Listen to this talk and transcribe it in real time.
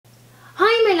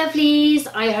my lovelies,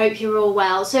 I hope you're all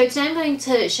well. So today I'm going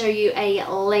to show you a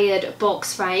layered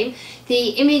box frame. The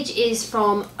image is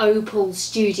from Opal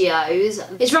Studios.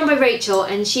 It's run by Rachel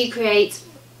and she creates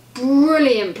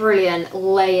brilliant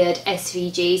layered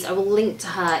SVGs. I will link to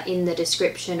her in the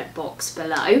description box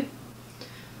below.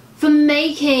 For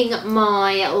making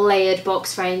my layered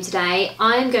box frame today,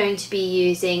 I'm going to be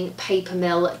using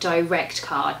Papermilldirect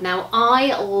card. Now,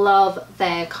 I love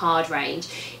their card range.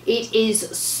 It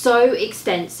is so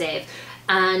extensive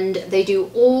and they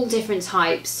do all different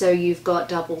types. So you've got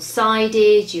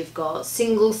double-sided, you've got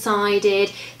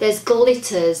single-sided, there's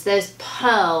glitters, there's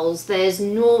pearls, there's I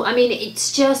mean,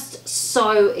 it's just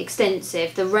so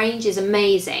extensive. The range is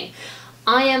amazing.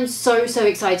 I am so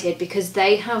excited because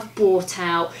they have brought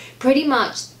out pretty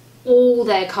much all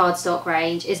their cardstock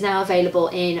range is now available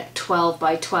in 12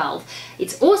 by 12.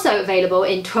 It's also available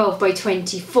in 12 by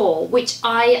 24, which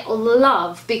I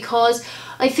love because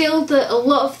I feel that a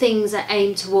lot of things are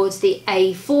aimed towards the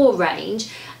A4 range,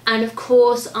 and of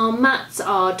course our mats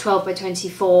are 12 by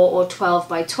 24 or 12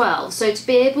 by 12. So to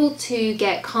be able to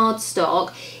get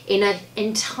cardstock in an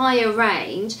entire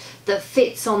range that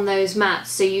fits on those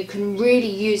mats so you can really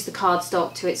use the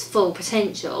cardstock to its full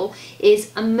potential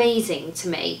is amazing to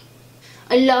me.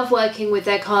 I love working with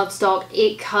their cardstock.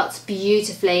 It cuts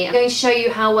beautifully. I'm going to show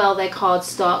you how well their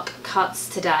cardstock cuts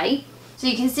today. So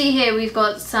you can see here we've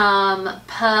got some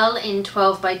pearl in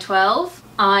 12 by 12.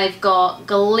 I've got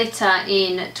glitter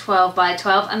in 12 by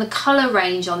 12 and the colour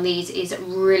range on these is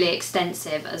really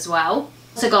extensive as well.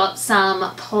 Also got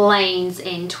some plains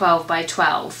in 12 by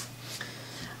 12.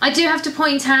 I do have to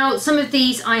point out some of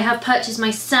these I have purchased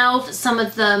myself, some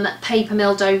of them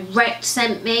Papermilldirect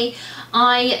sent me.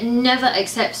 I never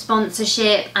accept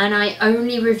sponsorship and I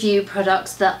only review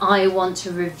products that I want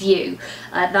to review.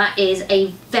 That is a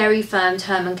very firm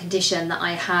term and condition that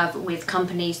I have with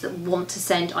companies that want to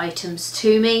send items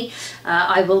to me.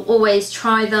 I will always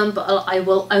try them, but I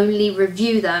will only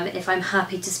review them if I'm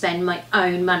happy to spend my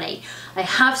own money. I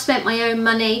have spent my own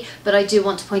money, but I do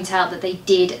want to point out that they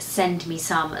did send me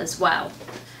some as well.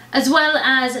 As well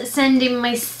as sending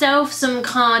myself some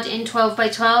card in 12 by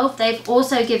 12, they've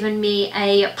also given me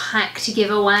a pack to give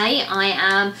away. I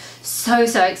am so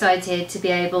excited to be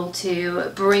able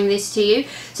to bring this to you.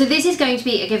 So this is going to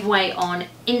be a giveaway on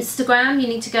Instagram. You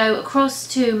need to go across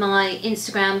to my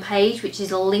Instagram page, which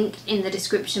is linked in the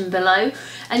description below,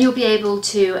 and you'll be able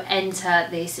to enter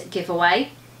this giveaway.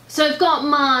 So I've got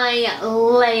my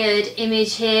layered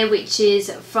image here, which is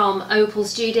from Opal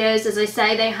Studios. As I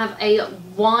say, they have a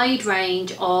wide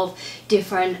range of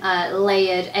different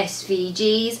layered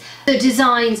SVGs. The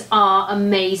designs are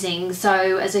amazing,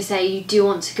 so as I say, you do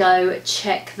want to go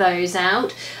check those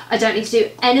out. I don't need to do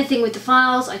anything with the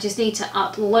files, I just need to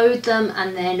upload them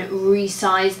and then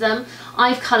resize them.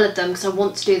 I've coloured them because I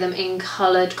want to do them in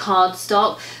coloured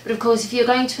cardstock, but of course if you're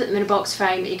going to put them in a box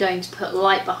frame, you're going to put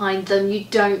light behind them, you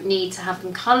don't need to have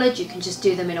them coloured, you can just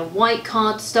do them in a white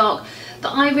cardstock.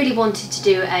 But I really wanted to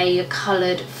do a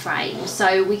coloured frame,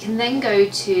 so we can then go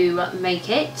to make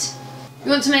it. You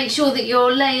want to make sure that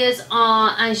your layers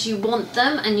are as you want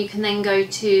them, and you can then go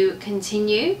to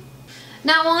continue.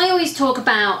 Now, I always talk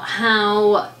about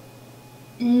how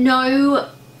no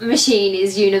machine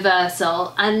is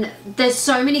universal, and there's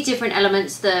so many different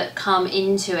elements that come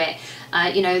into it.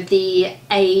 You know, the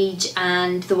age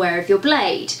and the wear of your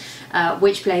blade,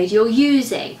 which blade you're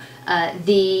using,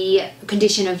 the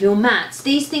condition of your mats.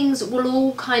 These things will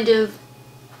all kind of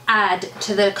add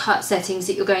to the cut settings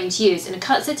that you're going to use, and a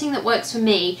cut setting that works for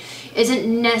me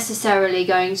isn't necessarily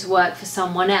going to work for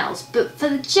someone else, but for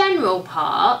the general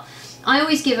part I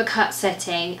always give a cut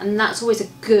setting, and that's always a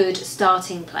good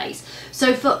starting place.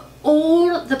 So for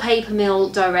all the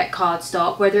Papermilldirect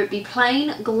cardstock, whether it be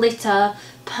plain, glitter,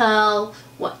 pearl,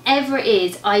 whatever it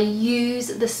is, I use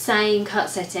the same cut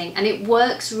setting and it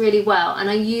works really well, and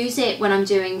I use it when I'm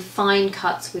doing fine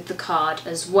cuts with the card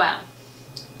as well.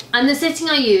 And the setting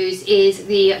I use is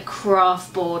the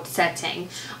craft board setting.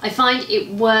 I find it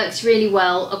works really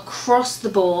well across the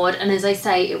board, and as I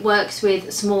say, it works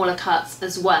with smaller cuts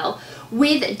as well.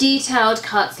 With detailed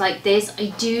cuts like this,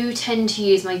 I do tend to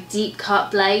use my deep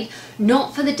cut blade,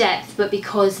 not for the depth, but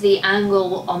because the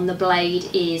angle on the blade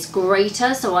is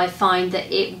greater, so I find that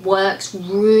it works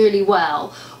really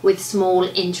well with small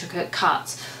intricate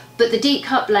cuts. But the deep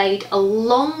cut blade,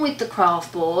 along with the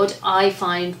craft board, I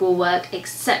find will work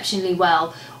exceptionally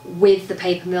well with the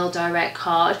Papermilldirect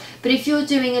card. But if you're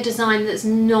doing a design that's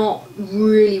not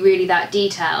really that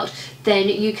detailed, then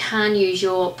you can use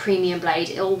your premium blade.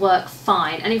 It'll work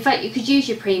fine. And in fact, you could use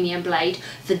your premium blade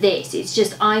for this. It's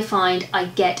just I find I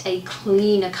get a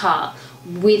cleaner cut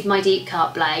with my deep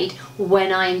cut blade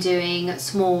when I'm doing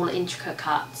small intricate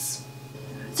cuts.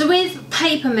 So with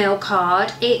paper mill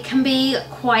card, it can be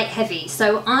quite heavy,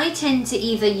 so I tend to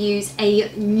either use a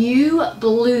new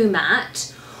blue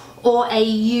mat or a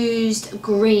used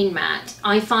green mat.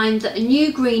 I find that a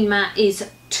new green mat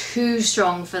is too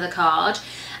strong for the card,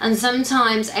 and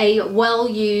sometimes a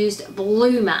well-used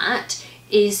blue mat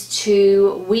is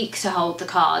too weak to hold the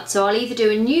card. So I'll either do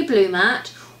a new blue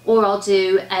mat or I'll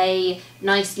do a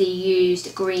nicely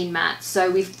used green mat. So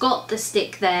we've got the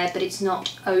stick there, but it's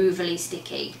not overly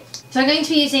sticky. So I'm going to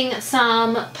be using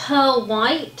some pearl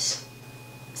white,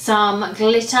 some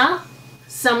glitter,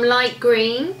 some light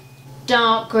green,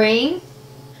 dark green,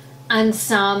 and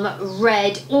some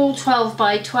red, all 12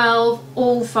 by 12,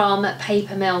 all from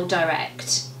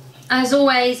Papermilldirect. As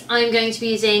always, I'm going to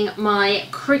be using my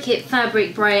Cricut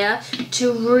fabric brayer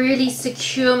to really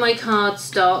secure my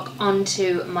cardstock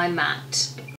onto my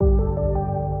mat.